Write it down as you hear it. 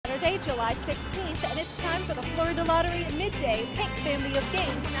Friday, July 16th, and it's time for the Florida Lottery Midday Pick family of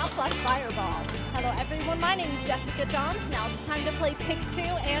games, now plus Fireball. Hello everyone, my name is Jessica Johns. Now it's time to play Pick 2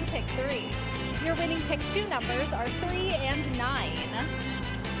 and Pick 3. Your winning Pick 2 numbers are 3 and 9.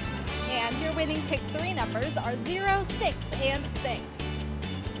 And your winning Pick 3 numbers are 0, 6, and 6.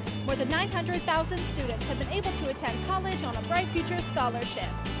 More than 900,000 students have been able to attend college on a Bright Future Scholarship.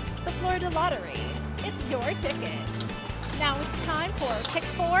 The Florida Lottery, it's your ticket. Now it's time for Pick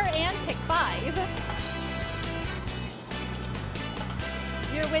 4 and Pick 5.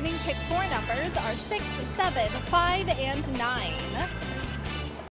 Your winning Pick 4 numbers are 6, 7, 5, and 9.